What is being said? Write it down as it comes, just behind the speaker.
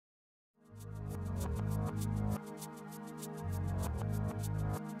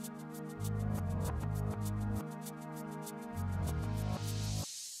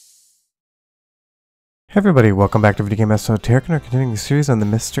Hey everybody, welcome back to Video Game Esoteric, and we're continuing the series on the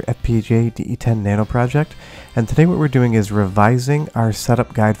MiSTer FPGA DE10 Nano project. And today what we're doing is revising our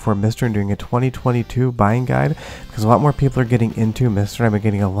setup guide for MiSTer and doing a 2022 buying guide, because a lot more people are getting into MiSTer. I've been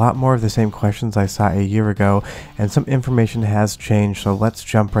getting a lot more of the same questions I saw a year ago, and some information has changed, so let's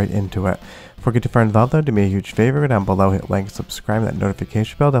jump right into it. Before we get too far involved though, do me a huge favor, go down below, hit like, subscribe, and that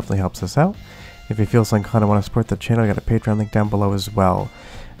notification bell definitely helps us out. If you feel so inclined and want to support the channel, I got a Patreon link down below as well.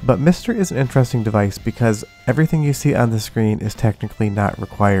 But MiSTer is an interesting device because everything you see on the screen is technically not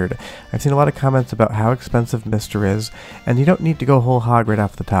required. I've seen a lot of comments about how expensive MiSTer is, and you don't need to go whole hog right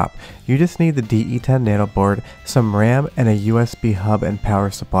off the top. You just need the DE10 Nano board, some RAM, and a USB hub and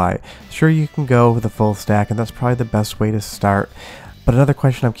power supply. Sure, you can go with the full stack, and that's probably the best way to start. But another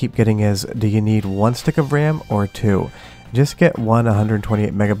question I keep getting is, do you need one stick of RAM or two? Just get one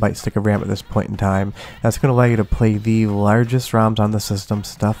 128 megabyte stick of RAM at this point in time. That's going to allow you to play the largest ROMs on the system,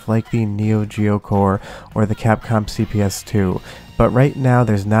 stuff like the Neo Geo Core or the Capcom CPS2. But right now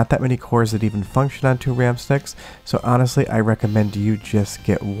there's not that many cores that even function on two RAM sticks, so honestly I recommend you just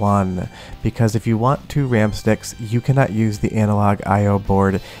get one. Because if you want two RAM sticks, you cannot use the analog I/O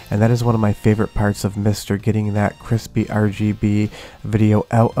board, and that is one of my favorite parts of MiSTer, getting that crispy RGB video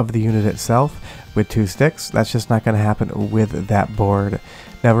out of the unit itself. With two sticks, that's just not going to happen with that board.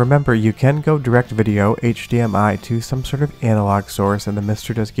 Now remember, you can go direct video, HDMI, to some sort of analog source, and the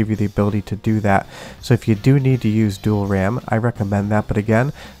MiSTer does give you the ability to do that. So if you do need to use dual RAM, I recommend that, but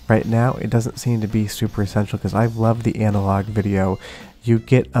again, right now it doesn't seem to be super essential because I love the analog video. You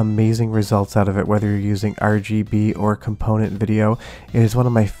get amazing results out of it whether you're using RGB or component video. It is one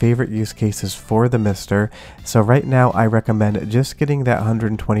of my favorite use cases for the MiSTer. So right now I recommend just getting that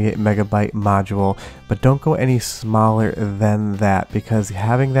 128 megabyte module, but don't go any smaller than that, because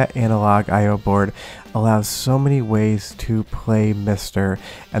having that analog I/O board allows so many ways to play MiSTer,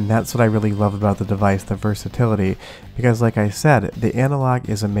 and that's what I really love about the device, the versatility. Because like I said, the analog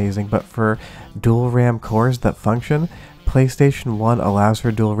is amazing, but for dual RAM cores that function, PlayStation 1 allows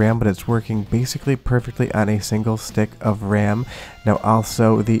for dual RAM, but it's working basically perfectly on a single stick of RAM. Now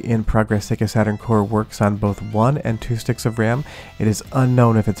also, the in-progress Sega Saturn core works on both 1 and 2 sticks of RAM. It is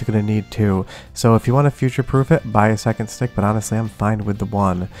unknown if it's going to need 2. So if you want to future-proof it, buy a second stick, but honestly I'm fine with the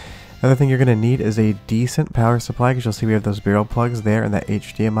 1. Another thing you're going to need is a decent power supply, because you'll see we have those barrel plugs there and that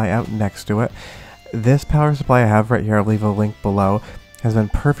HDMI out next to it. This power supply I have right here, I'll leave a link below, has been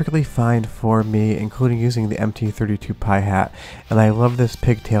perfectly fine for me, including using the MT32 Pi hat, and I love this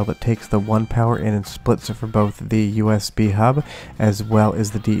pigtail that takes the one power in and splits it for both the USB hub as well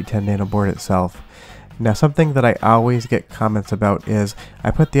as the DE10 Nano board itself. Now something that I always get comments about is I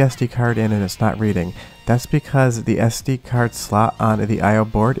put the SD card in and it's not reading. That's because the SD card slot on the I/O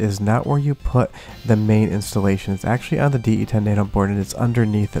board is not where you put the main installation. It's actually on the DE10 Nano board and it's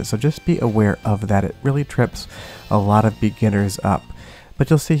underneath it, so just be aware of that. It really trips a lot of beginners up. But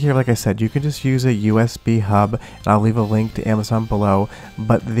you'll see here, like I said, you can just use a USB hub, and I'll leave a link to Amazon below,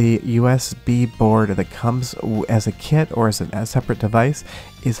 but the USB board that comes as a kit or as a separate device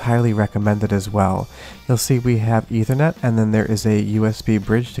is highly recommended as well. You'll see we have Ethernet, and then there is a USB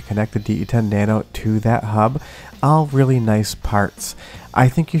bridge to connect the DE10 Nano to that hub. All really nice parts. I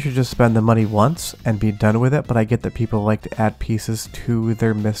think you should just spend the money once and be done with it, but I get that people like to add pieces to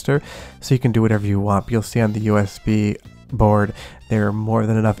their MiSTer, so you can do whatever you want. But you'll see on the USB board there are more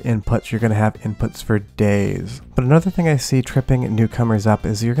than enough inputs. You're going to have inputs for days. But another thing I see tripping newcomers up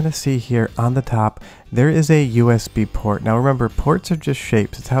is you're going to see here on the top there is a USB port. Now remember, ports are just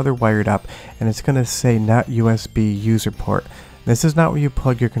shapes. It's how they're wired up, and it's going to say not USB user port. This is not where you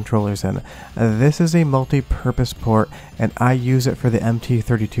plug your controllers in. This is a multi-purpose port, and I use it for the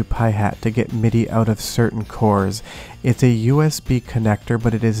MT32 Pi hat to get MIDI out of certain cores. It's a USB connector,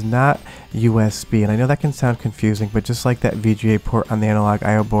 but it is not USB, and I know that can sound confusing, but just like that VGA port on the analog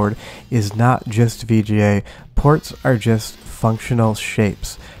I/O board is not just VGA, ports are just functional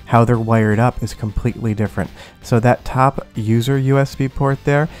shapes. How they're wired up is completely different. So that top user USB port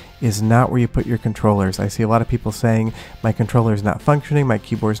there is not where you put your controllers. I see a lot of people saying my controller is not functioning, my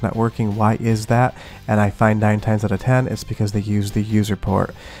keyboard's not working, why is that? And I find 9 times out of 10 it's because they use the user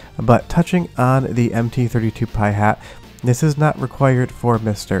port. But touching on the MT32 Pi hat, this is not required for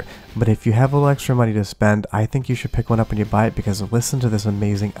MiSTer, but if you have a little extra money to spend, I think you should pick one up when you buy it, because listen to this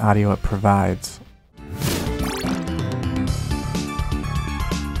amazing audio it provides.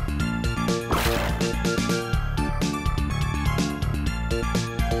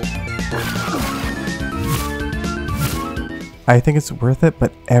 I think it's worth it,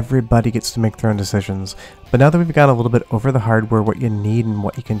 but everybody gets to make their own decisions. But now that we've gone a little bit over the hardware, what you need and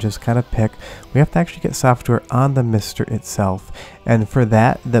what you can just kind of pick, we have to actually get software on the MiSTer itself. And for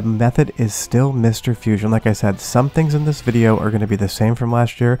that, the method is still MiSTer Fusion. Like I said, some things in this video are going to be the same from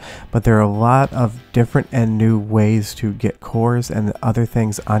last year, but there are a lot of different and new ways to get cores and other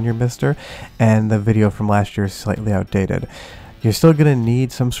things on your MiSTer, and the video from last year is slightly outdated. You're still going to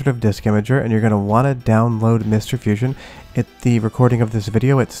need some sort of disk imager, and you're going to want to download MiSTer Fusion. At the recording of this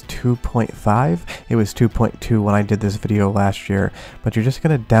video, it's 2.5. It was 2.2 when I did this video last year, but you're just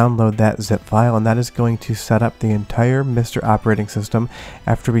going to download that zip file, and that is going to set up the entire MiSTer operating system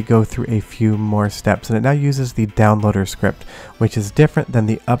after we go through a few more steps. And it now uses the downloader script, which is different than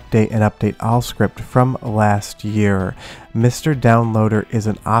the update and update all script from last year. MiSTer Downloader is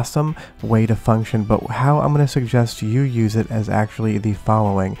an awesome way to function, but how I'm going to suggest you use it as actually the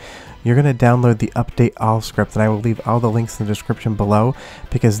following. You're going to download the update all script, and I will leave all the links in the description below,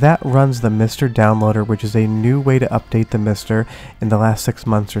 because that runs the MiSTer Downloader, which is a new way to update the MiSTer in the last 6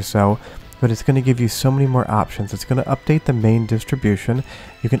 months or so. But it's going to give you so many more options. It's going to update the main distribution.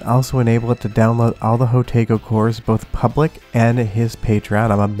 You can also enable it to download all the Hotego cores, both public and his Patreon.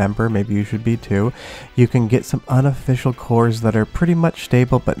 I'm a member, maybe you should be too. You can get some unofficial cores that are pretty much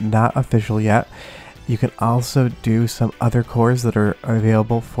stable but not official yet. You can also do some other cores that are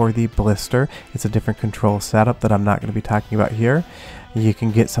available for the Blister. It's a different control setup that I'm not going to be talking about here. You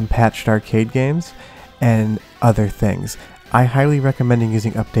can get some patched arcade games and other things. I highly recommend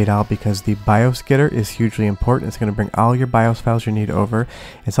using Update All because the BIOS getter is hugely important. It's going to bring all your BIOS files you need over.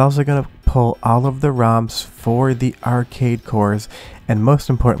 It's also going to pull all of the ROMs for the arcade cores, and most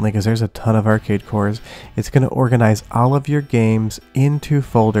importantly, because there's a ton of arcade cores, it's going to organize all of your games into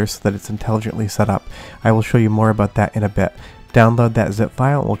folders so that it's intelligently set up. I will show you more about that in a bit. Download that zip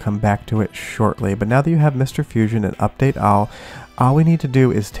file and we'll come back to it shortly. But now that you have MiSTer Fusion and Update all we need to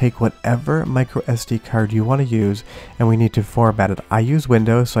do is take whatever microSD card you want to use, and we need to format it. I use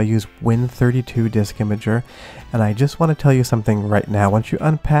Windows, so I use Win32 Disk Imager, and I just want to tell you something right now. Once you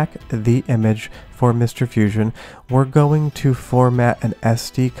unpack the image for MiSTer Fusion, we're going to format an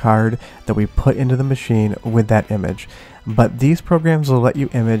SD card that we put into the machine with that image. But these programs will let you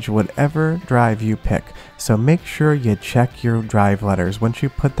image whatever drive you pick, so make sure you check your drive letters. Once you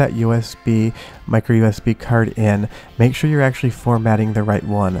put that micro USB card in, make sure you're actually formatting the right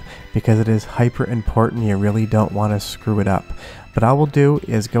one, because it is hyper important. You really don't want to screw it up. But all we'll do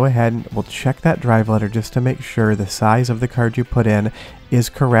is go ahead and we'll check that drive letter just to make sure the size of the card you put in is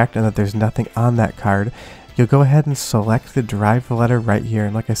correct and that there's nothing on that card. You'll go ahead and select the drive letter right here,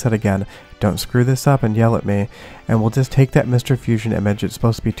 and like I said again, don't screw this up and yell at me, and we'll just take that MiSTer Fusion image. It's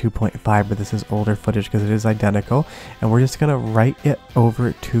supposed to be 2.5, but this is older footage because it is identical, and we're just going to write it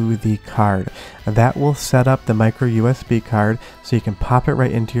over to the card. And that will set up the micro USB card so you can pop it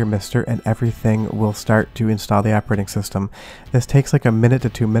right into your MiSTer and everything will start to install the operating system. This takes like 1 minute to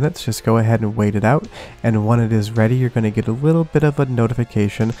 2 minutes. Just go ahead and wait it out, and when it is ready, you're going to get a little bit of a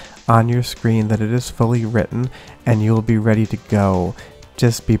notification on your screen that it is fully written and you'll be ready to go.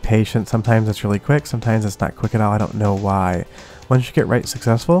 Just be patient. Sometimes it's really quick, sometimes it's not quick at all. I don't know why. Once you get write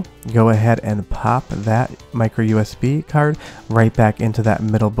successful, go ahead and pop that micro USB card right back into that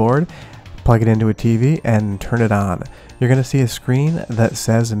middle board, plug it into a TV and turn it on. You're going to see a screen that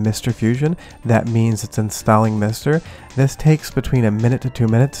says MiSTer Fusion. That means it's installing MiSTer. This takes between 1 minute to 2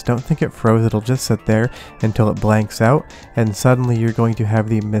 minutes. Don't think it froze, it'll just sit there until it blanks out, and suddenly you're going to have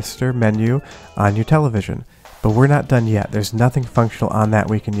the MiSTer menu on your television. But we're not done yet. There's nothing functional on that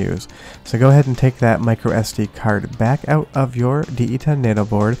we can use. So go ahead and take that micro SD card back out of your DE10 Nano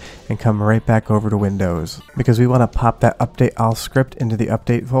board and come right back over to Windows, because we want to pop that update all script into the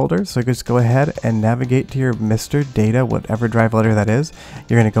update folder. So just go ahead and navigate to your MiSTer data, whatever drive letter that is.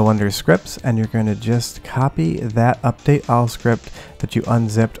 You're going to go under scripts and you're going to just copy that update all script that you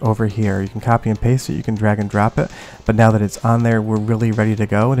unzipped over here. You can copy and paste it, you can drag and drop it, but now that it's on there, we're really ready to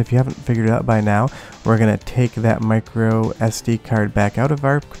go. And if you haven't figured it out by now, we're going to take that micro SD card back out of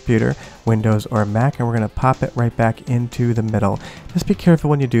our computer, Windows or Mac, and we're going to pop it right back into the middle. Just be careful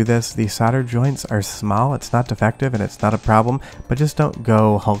when you do this. The solder joints are small. It's not defective and it's not a problem, but just don't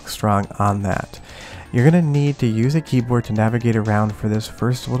go Hulk strong on that. You're going to need to use a keyboard to navigate around for this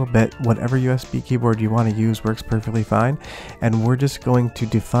first little bit. Whatever USB keyboard you want to use works perfectly fine. And we're just going to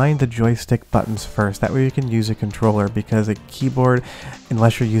define the joystick buttons first. That way you can use a controller, because a keyboard,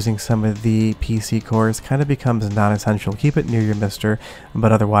 unless you're using some of the PC cores, kind of becomes non-essential. Keep it near your MiSTer,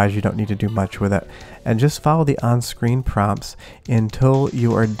 but otherwise you don't need to do much with it. And just follow the on-screen prompts until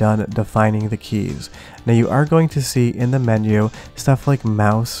you are done defining the keys. Now you are going to see in the menu stuff like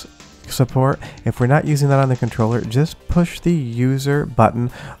mouse, support. If we're not using that on the controller, just push the user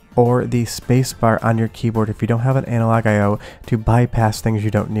button or the spacebar on your keyboard if you don't have an analog I/O to bypass things you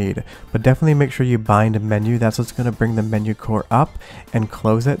don't need. But definitely make sure you bind a menu. That's what's going to bring the menu core up and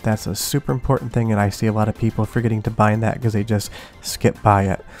close it. That's a super important thing, and I see a lot of people forgetting to bind that because they just skip by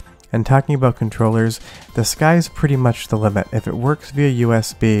it. And talking about controllers, the sky's pretty much the limit. If it works via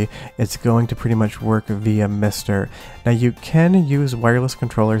USB, it's going to pretty much work via MiSTer. Now you can use wireless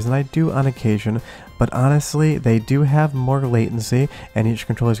controllers, and I do on occasion, but honestly, they do have more latency, and each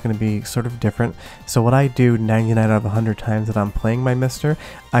controller is going to be sort of different. So what I do 99 out of 100 times that I'm playing my MiSTer,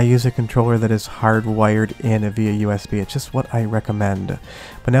 I use a controller that is hardwired in via USB. It's just what I recommend.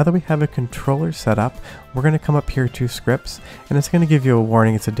 But now that we have a controller set up, we're going to come up here to scripts, and it's going to give you a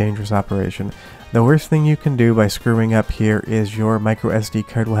warning it's a dangerous operation. The worst thing you can do by screwing up here is your microSD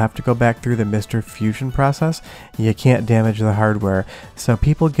card will have to go back through the MiSTer fusion process. You can't damage the hardware. So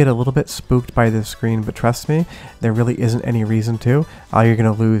people get a little bit spooked by this screen, but trust me, there really isn't any reason to. All you're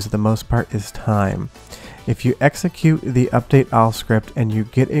going to lose, the most part, is time. If you execute the update all script and you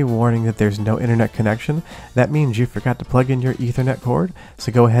get a warning that there's no internet connection, that means you forgot to plug in your Ethernet cord,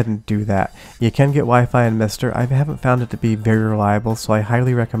 so go ahead and do that. You can get Wi-Fi in MiSTer. I haven't found it to be very reliable, so I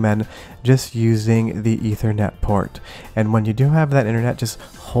highly recommend just using the Ethernet port. And when you do have that internet, just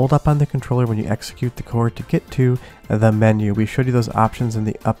hold up on the controller when you execute the cord to get to the menu. We showed you those options in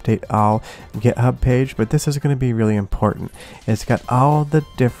the update all GitHub page, but this is going to be really important. It's got all the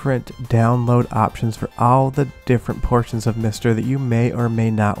different download options for all the different portions of MiSTer that you may or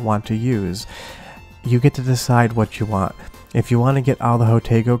may not want to use. You get to decide what you want. If you want to get all the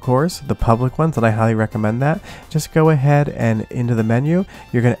Hotego cores, the public ones, and I highly recommend that, just go ahead and into the menu,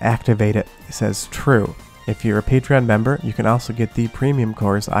 you're going to activate it. It says true. If you're a Patreon member, you can also get the premium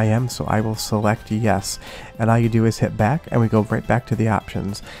cores. I am, so I will select yes. And all you do is hit back, and we go right back to the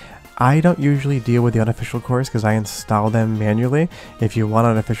options. I don't usually deal with the unofficial cores because I install them manually. If you want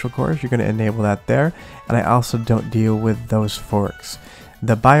unofficial cores, you're going to enable that there. And I also don't deal with those forks.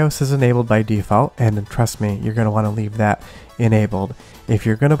 The BIOS is enabled by default, and trust me, you're going to want to leave that enabled. If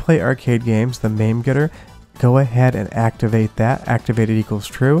you're going to play arcade games, the MAME getter, go ahead and activate that. Activated equals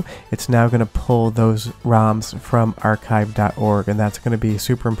true. It's now going to pull those ROMs from archive.org, and that's going to be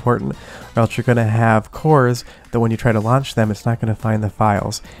super important, or else you're going to have cores that when you try to launch them, it's not going to find the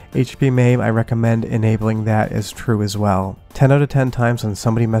files. HP MAME, I recommend enabling that as true as well. 10 out of 10 times when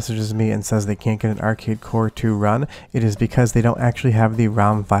somebody messages me and says they can't get an arcade core to run, it is because they don't actually have the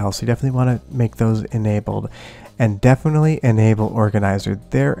ROM files, so you definitely want to make those enabled. And definitely enable organizer.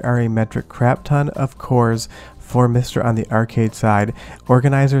 There are a metric crap ton of cores for MiSTer on the arcade side.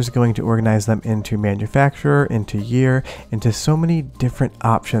 Organizer is going to organize them into manufacturer, into year, into so many different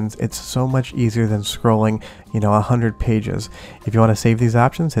options. It's so much easier than scrolling, 100 pages. If you want to save these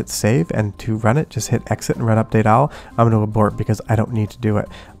options, hit save, and to run it, just hit exit and run update all. I'm going to abort because I don't need to do it.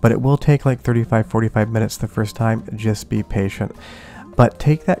 But it will take like 35-45 minutes the first time. Just be patient. But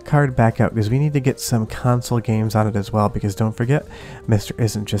take that card back out because we need to get some console games on it as well, because don't forget, MiSTer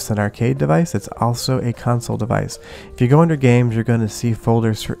isn't just an arcade device, it's also a console device. If you go under games, you're going to see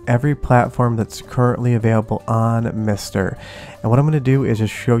folders for every platform that's currently available on MiSTer. And what I'm going to do is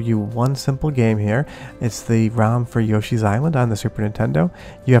just show you one simple game here. It's the ROM for Yoshi's Island on the Super Nintendo.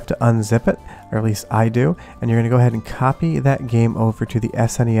 You have to unzip it, or at least I do, and you're going to go ahead and copy that game over to the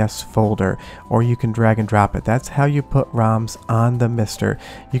SNES folder, or you can drag and drop it. That's how you put ROMs on the MiSTer.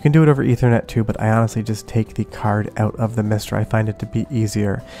 You can do it over Ethernet too, but I honestly just take the card out of the MiSTer. I find it to be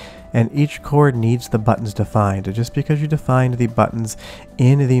easier. And each core needs the buttons defined. Just because you defined the buttons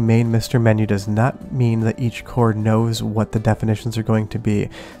in the main MiSTer menu does not mean that each core knows what the definitions are going to be.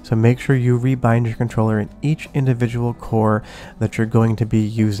 So make sure you rebind your controller in each individual core that you're going to be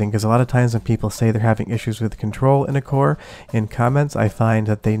using, because a lot of times when people say they're having issues with control in a core, in comments I find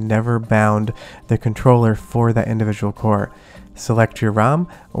that they never bound the controller for that individual core. Select your ROM,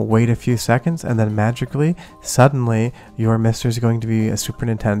 wait a few seconds, and then magically, suddenly, your MiSTer is going to be a Super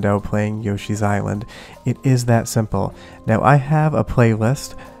Nintendo playing Yoshi's Island. It is that simple. Now, I have a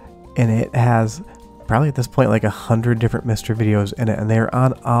playlist, and it has probably at this point like 100 different MiSTer videos in it, and they're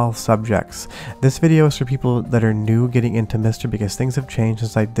on all subjects. This video is for people that are new getting into MiSTer because things have changed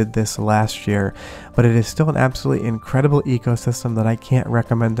since I did this last year, but it is still an absolutely incredible ecosystem that I can't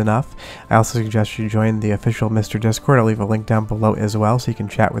recommend enough. I also suggest you join the official MiSTer Discord. I'll leave a link down below as well so you can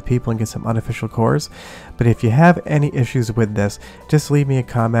chat with people and get some unofficial cores. But if you have any issues with this, just leave me a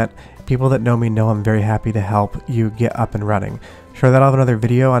comment. People that know me know I'm very happy to help you get up and running. Sure that I'll have another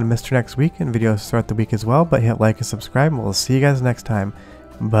video on MiSTer next week and videos throughout the week as well, but hit like and subscribe, and we'll see you guys next time.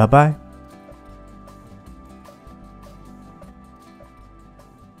 Bye bye.